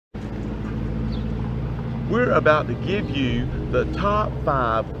We're about to give you the top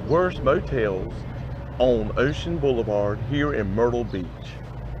 5 worst motels on Ocean Boulevard here in Myrtle Beach.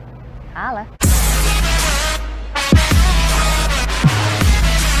 Holla.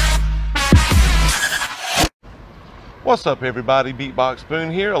 What's up everybody, Beatbox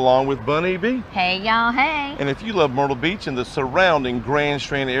Boone here along with Blvd. Hey y'all, hey. And if you love Myrtle Beach and the surrounding Grand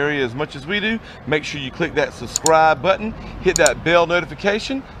Strand area as much as we do, make sure you click that subscribe button, hit that bell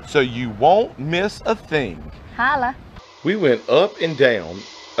notification so you won't miss a thing. Holla. We went up and down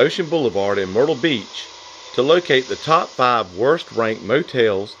Ocean Boulevard in Myrtle Beach to locate the top 5 worst ranked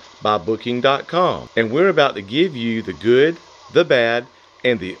motels by Booking.com. And we're about to give you the good, the bad,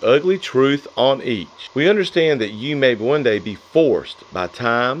 and the ugly truth on each. We understand that you may one day be forced by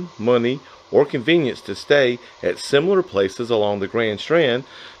time, money, or convenience to stay at similar places along the Grand Strand,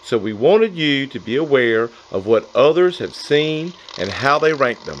 so we wanted you to be aware of what others have seen and how they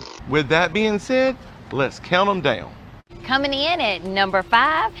rank them. With that being said, let's count them down. Coming in at number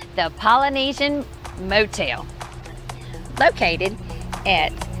 5, the Polynesian Motel, located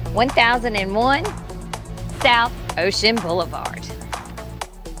at 1001 South Ocean Boulevard.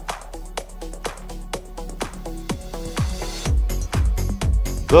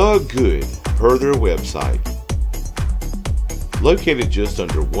 The Good, per their website. Located just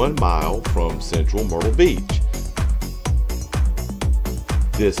under 1 mile from central Myrtle Beach.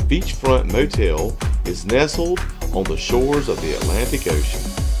 This beachfront motel is nestled on the shores of the Atlantic Ocean.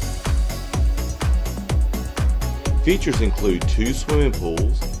 Features include 2 swimming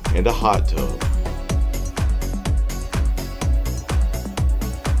pools and a hot tub.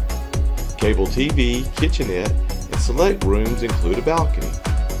 Cable TV, kitchenette, and select rooms include a balcony.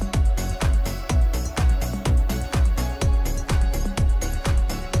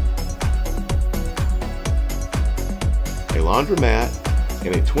 A laundromat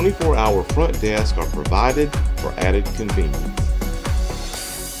and a 24-hour front desk are provided for added convenience.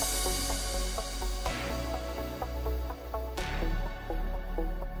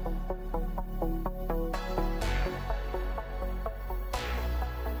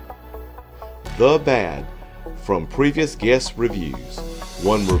 The bad, from previous guest reviews.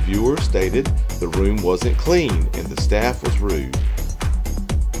 One reviewer stated the room wasn't clean and the staff was rude.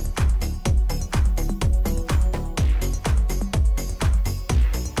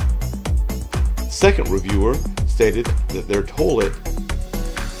 Second reviewer stated that their toilet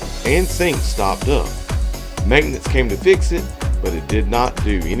and sink stopped up. Maintenance came to fix it, but it did not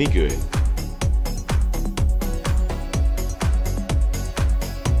do any good.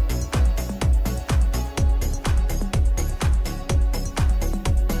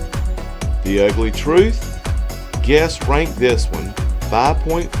 The ugly truth? Guests ranked this one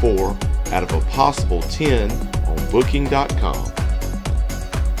 5.4 out of a possible 10 on Booking.com.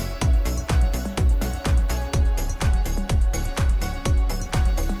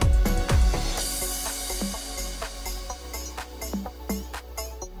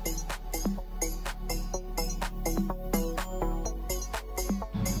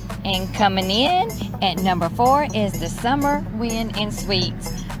 And coming in at number 4 is the Summer Win and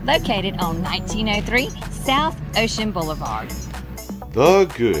Suites, located on 1903 South Ocean Boulevard. The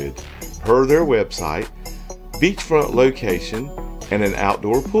Good, per their website, beachfront location and an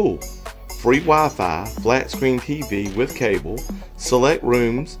outdoor pool, free Wi-Fi, flat screen TV with cable, select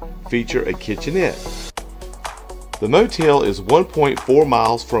rooms feature a kitchenette. The motel is 1.4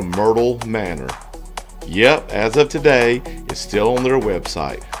 miles from Myrtle Manor. Yep, as of today, it's still on their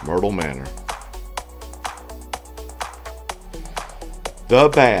website, Myrtle Manor. The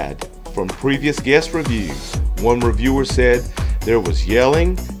bad, from previous guest reviews. One reviewer said there was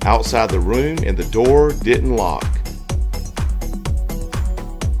yelling outside the room and the door didn't lock.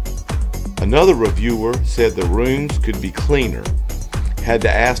 Another reviewer said the rooms could be cleaner, had to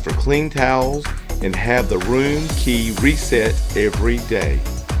ask for clean towels, and have the room key reset every day.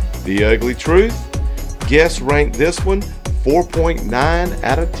 The ugly truth? Guests ranked this one 4.9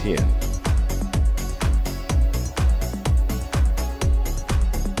 out of 10.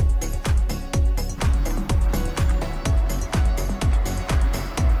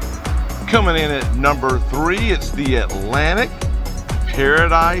 Coming in at number 3, it's the Atlantic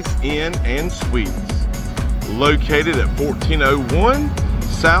Paradise Inn and Suites, located at 1401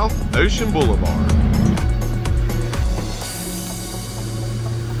 South Ocean Boulevard.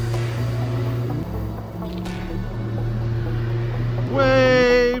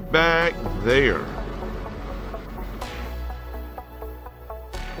 Way back there.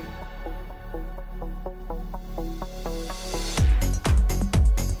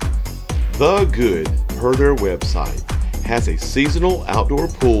 The Good, per their website, has a seasonal outdoor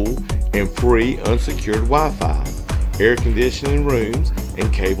pool and free unsecured Wi-Fi, air conditioning rooms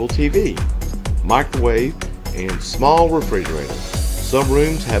and cable TV, microwave and small refrigerator. Some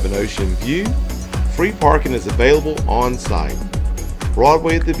rooms have an ocean view. Free parking is available on site.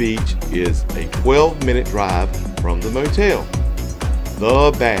 Broadway at the beach is a 12-minute drive from the motel.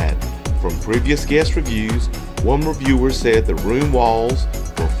 The bad. From previous guest reviews, one reviewer said the room walls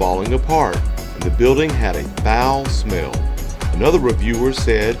were falling apart and the building had a foul smell. Another reviewer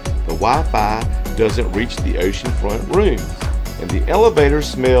said the Wi-Fi doesn't reach the oceanfront rooms and the elevator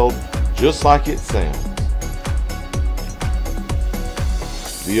smelled just like it sounds.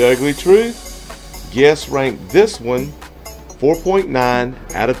 The ugly truth? Guests ranked this one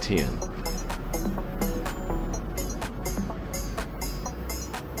 4.9 out of 10.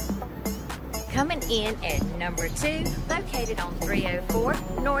 Coming in at number 2, located on 304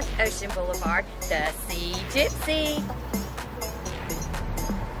 North Ocean Boulevard, the Sea Gypsy.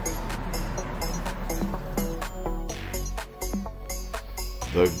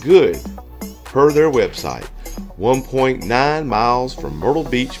 The good, per their website, 1.9 miles from Myrtle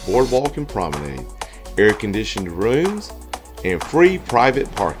Beach Boardwalk and Promenade, air-conditioned rooms, and free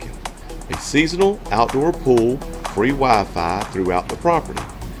private parking, a seasonal outdoor pool, free Wi-Fi throughout the property,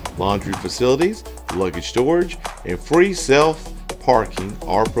 laundry facilities, luggage storage, and free self-parking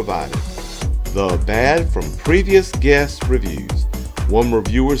are provided. The bad from previous guest reviews. One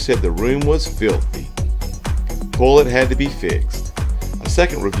reviewer said the room was filthy. Toilet had to be fixed. A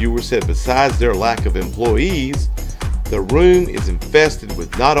second reviewer said besides their lack of employees, the room is infested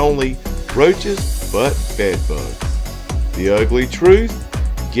with not only roaches, but bed bugs. The ugly truth?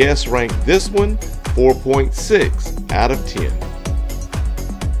 Guests ranked this one 4.6 out of 10.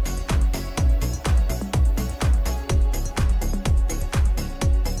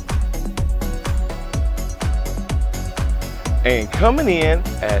 And coming in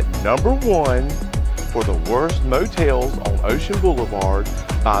at number 1 for the worst motels on Ocean Boulevard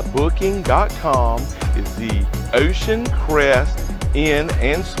by Booking.com is the Ocean Crest Inn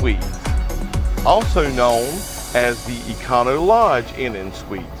and Suites, also known as the Econo Lodge Inn and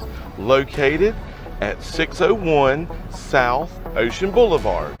Suites, located at 601 South Ocean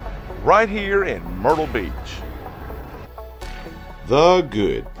Boulevard, right here in Myrtle Beach. The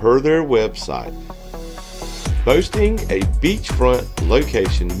good, per their website, boasting a beachfront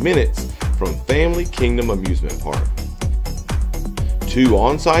location minutes from Family Kingdom Amusement Park. 2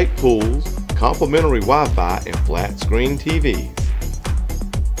 on-site pools, complimentary Wi-Fi, and flat-screen TVs.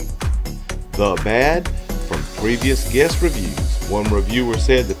 The bad from previous guest reviews. One reviewer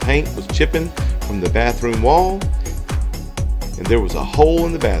said the paint was chipping from the bathroom wall and there was a hole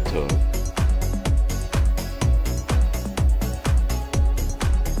in the bathtub.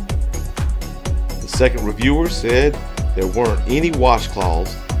 The second reviewer said there weren't any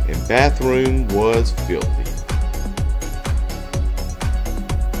washcloths and bathroom was filthy.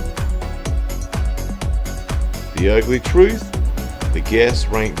 The ugly truth? The guests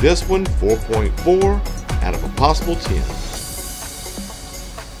ranked this one 4.4 out of a possible 10.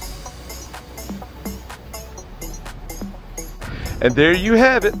 And there you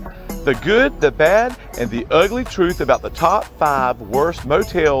have it. The good, the bad, and the ugly truth about the top 5 worst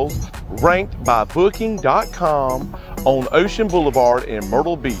motels ranked by Booking.com on Ocean Boulevard in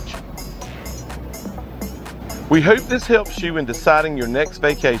Myrtle Beach. We hope this helps you in deciding your next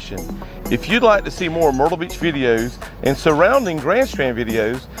vacation. If you'd like to see more Myrtle Beach videos and surrounding Grand Strand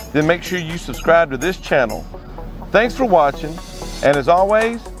videos, then make sure you subscribe to this channel. Thanks for watching, and as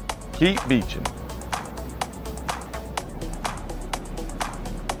always, keep beaching.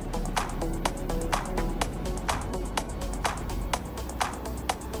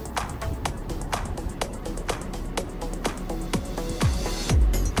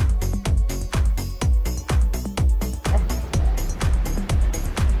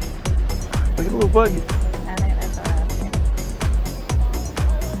 Look at the little buggy.